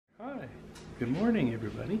Good morning,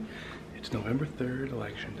 everybody. It's November 3rd,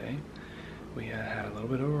 Election Day. We had a little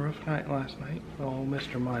bit of a rough night last night. Oh,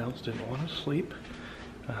 Mr. Miles didn't want to sleep.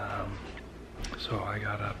 So I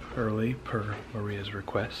got up early per Maria's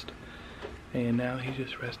request. And now he's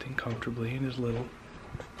just resting comfortably in his little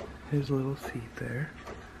seat there.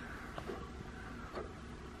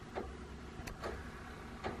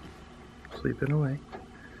 Sleeping away.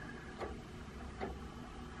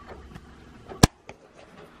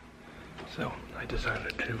 So I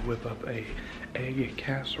decided to whip up a egg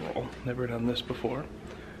casserole. Never done this before.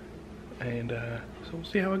 And so we'll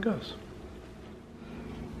see how it goes.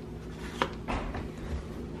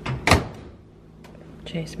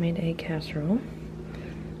 Chase made egg casserole.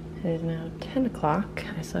 It is now 10 o'clock.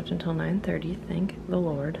 I slept until 9:30, thank the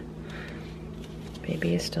Lord.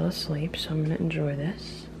 Baby is still asleep, so I'm gonna enjoy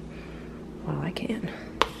this while I can.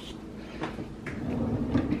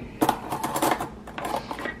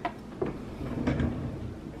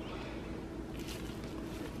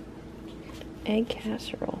 Egg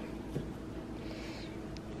casserole.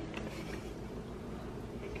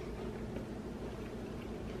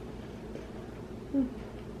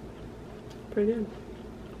 Pretty good.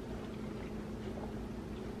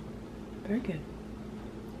 Very good.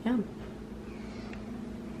 Yum.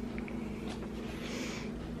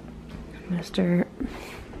 Mr.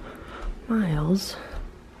 Miles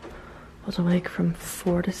was awake from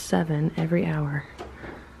 4 to 7 every hour.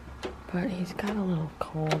 But he's got a little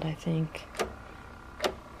cold, I think.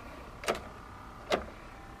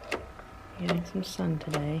 Getting some sun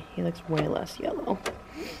today. He looks way less yellow.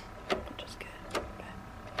 Which is good.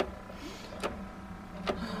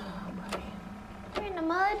 Oh, buddy. You're in the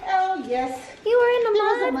mud? Oh, yes. You were in the There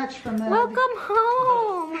mud? wasn't much for mud. Welcome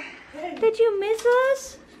home. Did you miss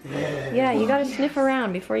us? Yeah, you gotta sniff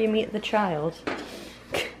around before you meet the child.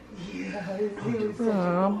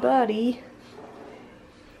 Oh, buddy.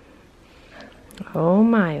 Oh,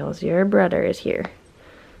 Miles, your brother is here.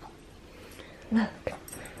 Look.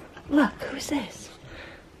 Look, who's this?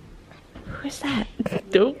 Who's that?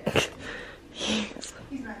 Nope. He's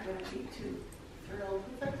not going to be too thrilled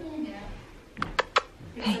with that thing yet.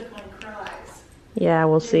 Hey. Except when he cries. Yeah,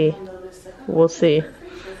 we'll see. We'll see.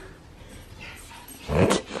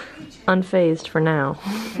 Unfazed for now.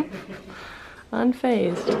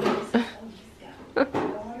 Unfazed.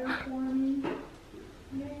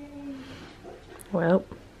 Well,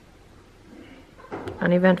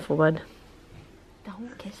 uneventful, bud.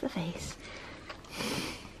 Don't kiss the face.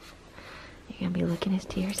 You're gonna be licking his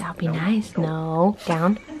tears out. Be nice. No,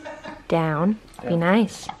 down, down. Be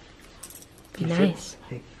nice. Be nice.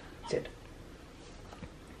 Hey, sit.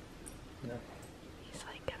 No. He's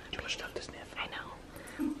like gonna be. Too much stuff to sniff. I know.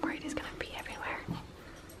 Worried he's gonna be everywhere.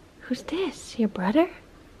 Who's this? Your brother?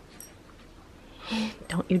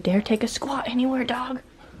 Don't you dare take a squat anywhere, dog.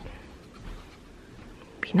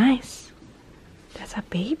 Be nice. That's a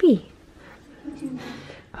baby.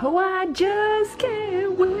 Oh, I just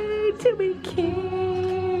can't wait to be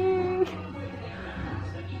king.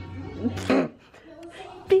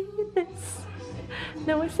 Be this.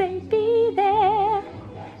 No, I say be there.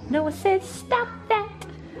 No, I said stop that.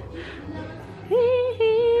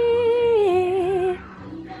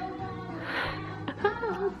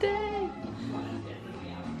 All day.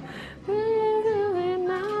 Moving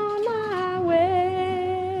on my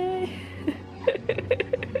way.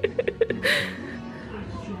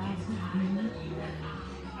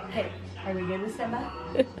 Hey, are we good with Simba?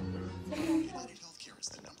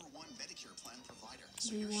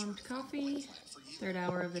 Rewarmed coffee, third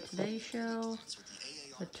hour of the Today Show.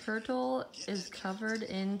 The turtle is covered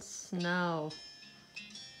in snow.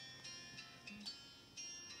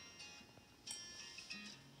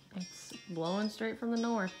 It's blowing straight from the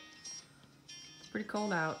north. It's pretty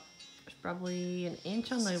cold out. There's probably an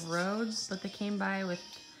inch on the roads, but they came by with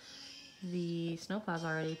the snowplows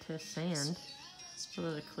already to sand. So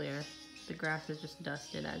those are clear. The grass is just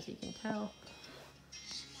dusted, as you can tell.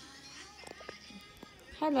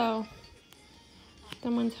 Hello.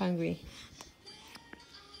 Someone's hungry.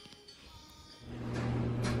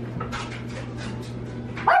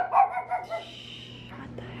 Shut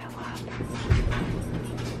the hell up.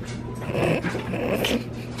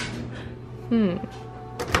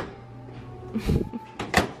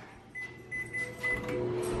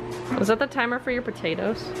 Was that the timer for your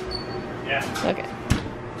potatoes? Yeah. Okay.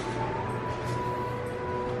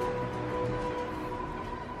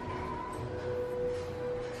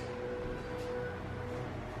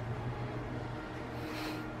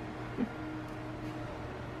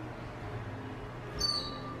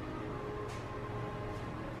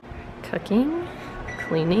 Cooking,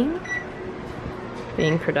 cleaning,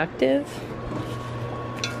 being productive.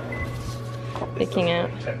 Picking out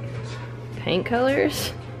paint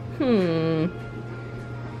colors. I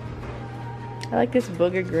like this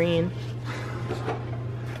booger green.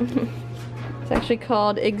 It's actually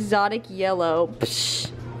called Exotic Yellow. Psh,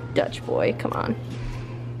 Dutch boy, come on.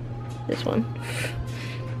 This one.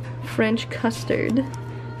 French Custard.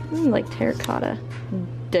 Like terracotta.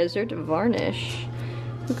 Desert Varnish.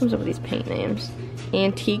 Who comes up with these paint names?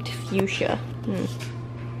 Antiqued Fuchsia.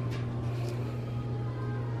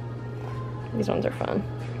 These ones are fun.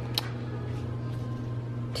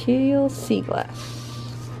 Teal Sea Glass.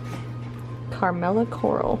 Carmela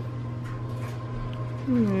Coral.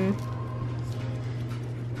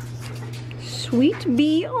 Sweet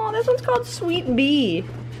Bee. Oh, this one's called Sweet Bee.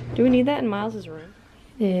 Do we need that in Miles's room?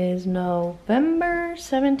 It is November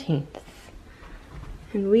 17th.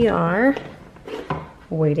 And we are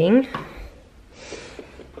waiting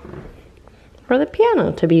for the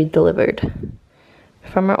piano to be delivered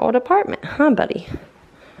from our old apartment, huh, buddy?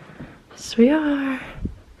 Yes, we are.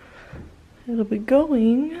 It'll be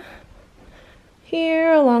going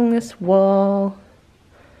here along this wall.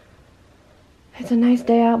 It's a nice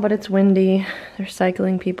day out, but it's windy. The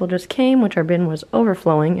recycling people just came, which our bin was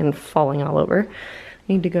overflowing and falling all over.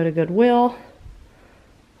 Need to go to Goodwill.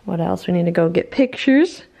 What else? We need to go get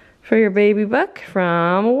pictures for your baby buck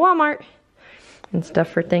from Walmart. And stuff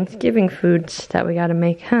for Thanksgiving foods that we gotta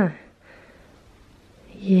make, huh?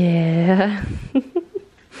 Yeah.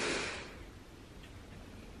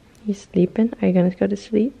 You sleeping? Are you gonna go to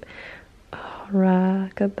sleep? Oh,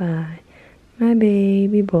 rock-a-bye, my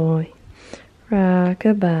baby boy.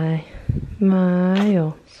 Rock-a-bye,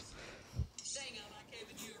 Miles.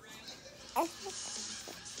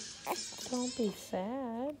 Don't be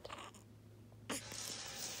sad.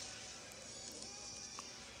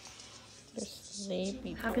 They're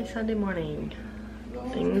sleepy. Happy Sunday morning.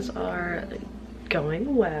 Things are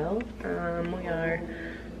going well. We are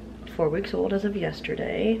 4 weeks old as of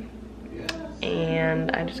yesterday.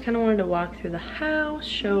 And I just kind of wanted to walk through the house,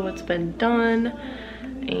 show what's been done,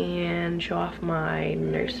 and show off my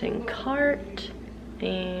nursing cart,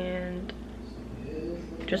 and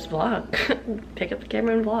just vlog. Pick up the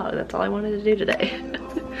camera and vlog. That's all I wanted to do today.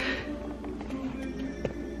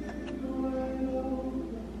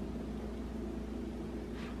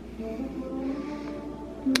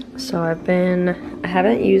 So I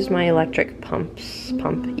haven't used my electric pump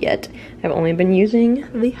yet. I've only been using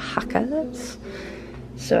the Hakas.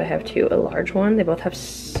 So I have a large one. They both have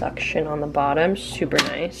suction on the bottom, super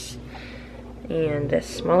nice. And a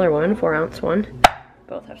smaller one, 4-ounce one.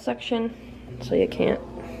 Both have suction, so you can't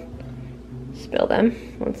spill them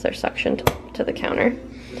once they're suctioned to the counter.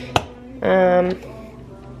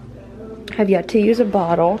 I've yet to use a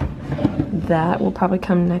bottle. That will probably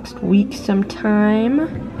come next week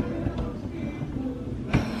sometime.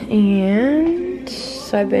 And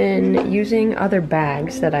so I've been using other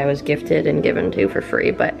bags that I was gifted and given to for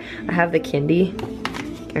free, but I have the Kindy,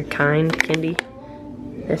 or Kind Kindy,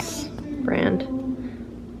 this brand.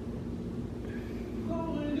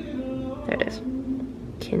 There it is.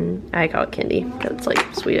 I call it Kindy, because it's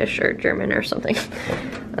like Swedish or German or something.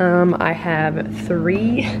 I have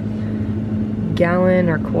 3 gallon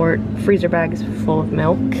or quart freezer bags full of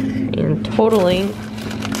milk, and totaling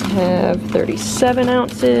I have 37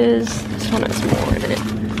 ounces. This one has more in it.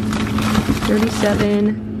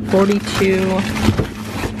 37, 42,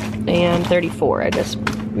 and 34. I just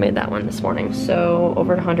made that one this morning, so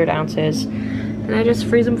over 100 ounces. And I just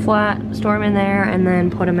freeze them flat, store them in there, and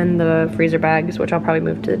then put them in the freezer bags, which I'll probably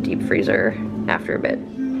move to the deep freezer after a bit.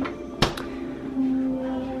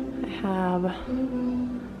 I have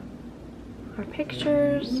our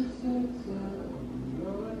pictures.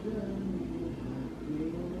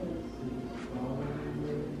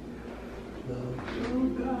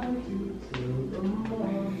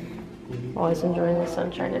 Always enjoying the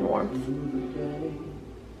sunshine and warmth.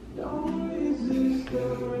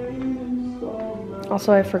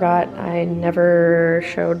 Also, I forgot I never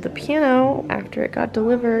showed the piano after it got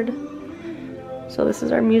delivered. So this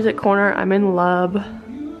is our music corner. I'm in love.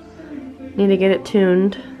 Need to get it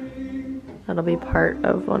tuned. That'll be part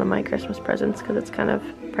of one of my Christmas presents because it's kind of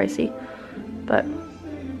pricey. But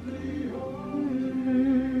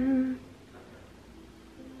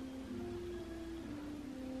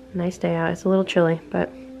nice day out. It's a little chilly, but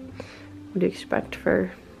what do you expect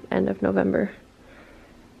for end of November?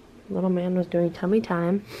 Little man was doing tummy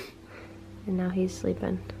time, and now he's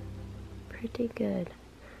sleeping pretty good.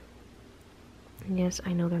 And yes,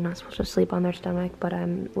 I know they're not supposed to sleep on their stomach, but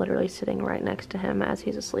I'm literally sitting right next to him as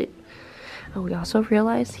he's asleep. Oh, we also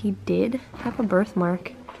realized he did have a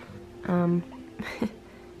birthmark. Kind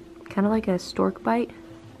kind of like a stork bite.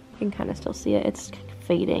 You can kind of still see it. It's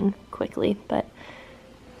fading quickly, but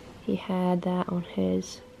he had that on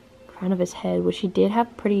his crown of his head, which he did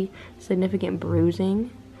have pretty significant bruising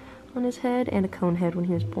on his head and a cone head when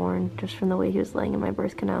he was born, just from the way he was laying in my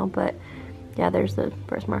birth canal. But yeah, there's the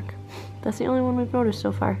birthmark. That's the only one we've noticed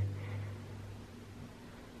so far.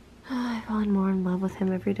 I've fallen more in love with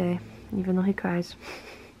him every day, even though he cries.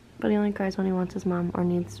 But he only cries when he wants his mom or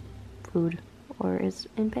needs food or is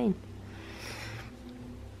in pain.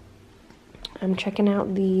 I'm checking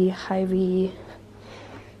out the Hy-Vee.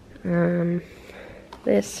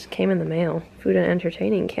 This came in the mail. Food and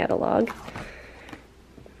entertaining catalog.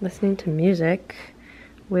 Listening to music,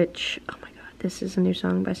 which, oh my god, this is a new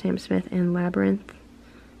song by Sam Smith and Labyrinth.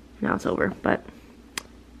 Now it's over, but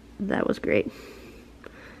that was great.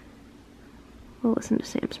 We'll listen to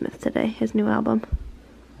Sam Smith today, his new album.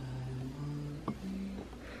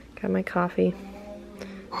 Got my coffee.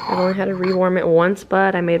 I've only had to rewarm it once,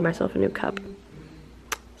 but I made myself a new cup.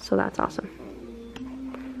 So that's awesome.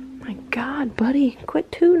 My god, buddy,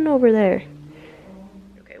 quit tooting over there.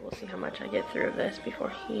 Okay, we'll see how much I get through of this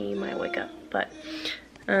before he might wake up. But,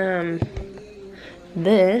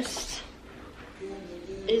 this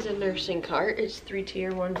is a nursing cart. It's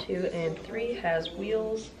 3-tier, 1, 2, and 3. Has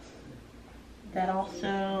wheels that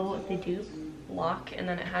also, they do lock, and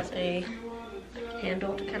then it has a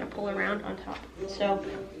handle to kind of pull around on top. So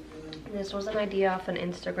this was an idea off an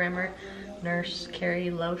Instagrammer, Nurse Carrie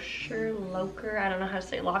Locher. I don't know how to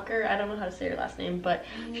say Locker. I don't know how to say her last name, but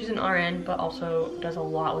she's an RN, but also does a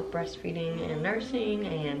lot with breastfeeding and nursing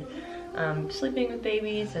and sleeping with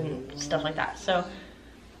babies and stuff like that. So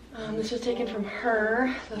this was taken from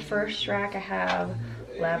her. The first rack I have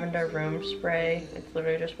lavender room spray. It's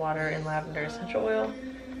literally just water and lavender essential oil.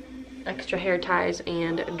 Extra hair ties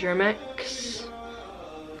and Germex.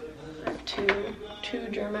 I have two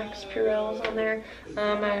Germex Purells on there. I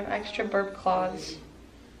have extra burp cloths,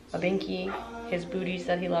 a binky, his booties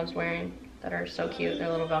that he loves wearing that are so cute. They're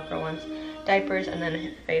little Velcro ones. Diapers, and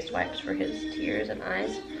then face wipes for his ears and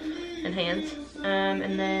eyes and hands.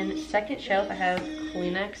 And then second shelf I have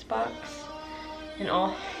Kleenex box. And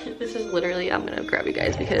all, this is literally, I'm gonna grab you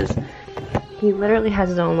guys because he literally has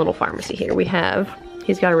his own little pharmacy here.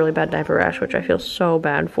 He's got a really bad diaper rash, which I feel so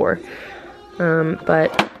bad for.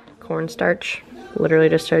 But cornstarch, literally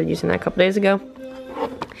just started using that a couple days ago.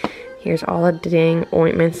 Here's all the dang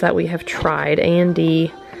ointments that we have tried.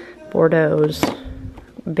 A&D, Bordeaux's,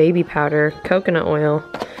 baby powder, coconut oil,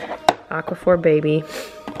 Aquaphor baby,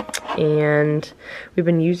 and we've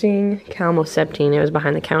been using Calmoseptine. It was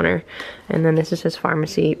behind the counter. And then this is his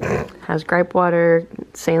pharmacy. Has gripe water,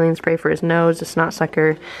 saline spray for his nose, a snot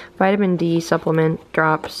sucker, vitamin D supplement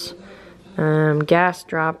drops, gas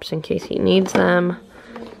drops in case he needs them,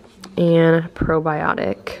 and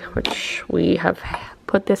probiotic, which we have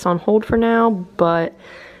put this on hold for now, but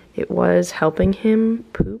it was helping him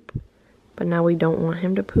poop. But now we don't want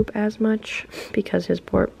him to poop as much because his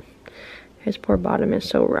poor bottom is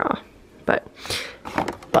so raw. But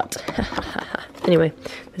anyway,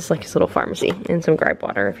 this is like his little pharmacy, and some gripe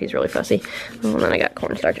water if he's really fussy. Oh, and then I got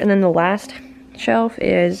cornstarch. And then the last shelf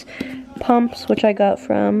is pumps, which I got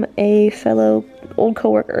from a fellow old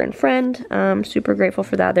coworker and friend. Super grateful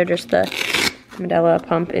for that. They're just the Medela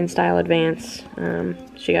Pump InStyle Advance.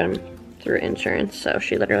 She got them through insurance, so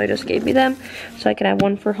she literally just gave me them so I could have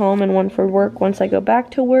one for home and one for work once I go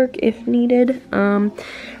back to work if needed.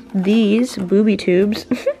 These booby tubes,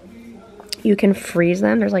 you can freeze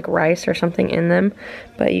them. There's like rice or something in them,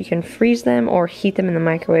 but you can freeze them or heat them in the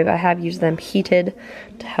microwave. I have used them heated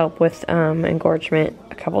to help with engorgement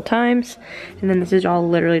a couple times. And then this is all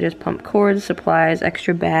literally just pump cords, supplies,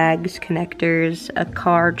 extra bags, connectors, a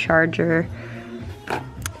car charger,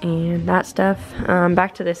 and that stuff.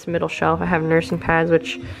 Back to this middle shelf, I have nursing pads,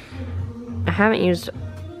 which I haven't used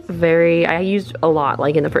I used a lot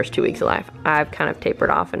like in the first 2 weeks of life. I've kind of tapered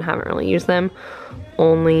off and haven't really used them,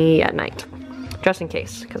 only at night, just in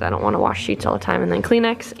case, because I don't want to wash sheets all the time. And then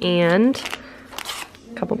Kleenex and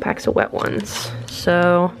a couple packs of wet ones.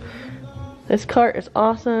 So this cart is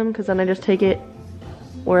awesome because then I just take it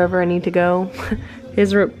wherever I need to go.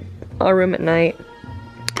 Our room at night,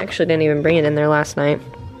 I actually didn't even bring it in there last night,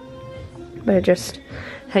 but it just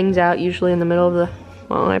hangs out usually in the middle of the,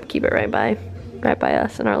 well, I keep it right by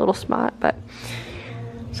us in our little spot. But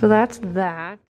so that's that.